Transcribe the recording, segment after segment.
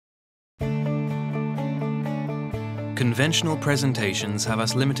Conventional presentations have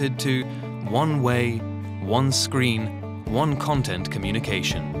us limited to one way, one screen, one content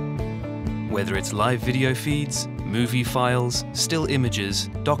communication. Whether it's live video feeds, movie files, still images,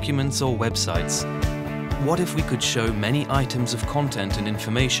 documents or websites, what if we could show many items of content and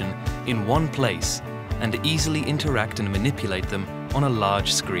information in one place and easily interact and manipulate them on a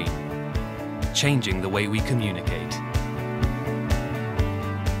large screen, changing the way we communicate?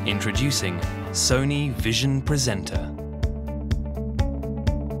 Introducing Sony Vision Presenter.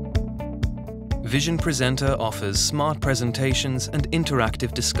 Vision Presenter offers smart presentations and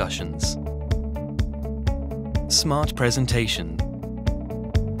interactive discussions. Smart Presentation.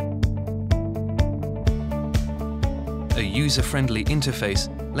 A user-friendly interface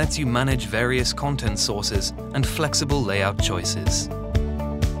lets you manage various content sources and flexible layout choices,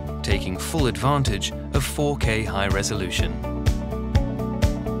 taking full advantage of 4K high resolution.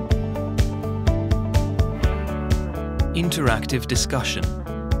 Interactive discussion.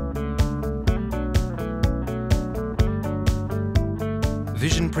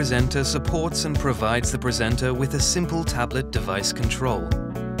 Vision Presenter supports and provides the presenter with a simple tablet device control,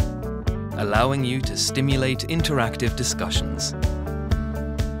 allowing you to stimulate interactive discussions.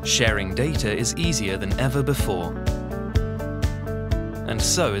 Sharing data is easier than ever before, and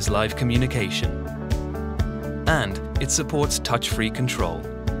so is live communication. And it supports touch-free control.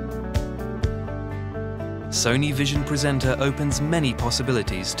 Sony Vision Presenter opens many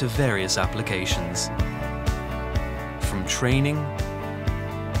possibilities to various applications, from training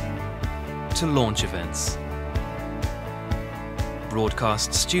to launch events,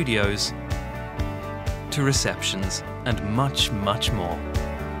 broadcast studios, to receptions, and much, much more.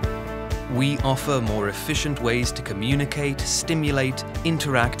 We offer more efficient ways to communicate, stimulate,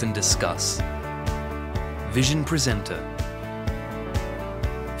 interact, and discuss. Vision Presenter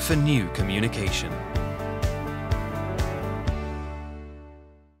for new communication.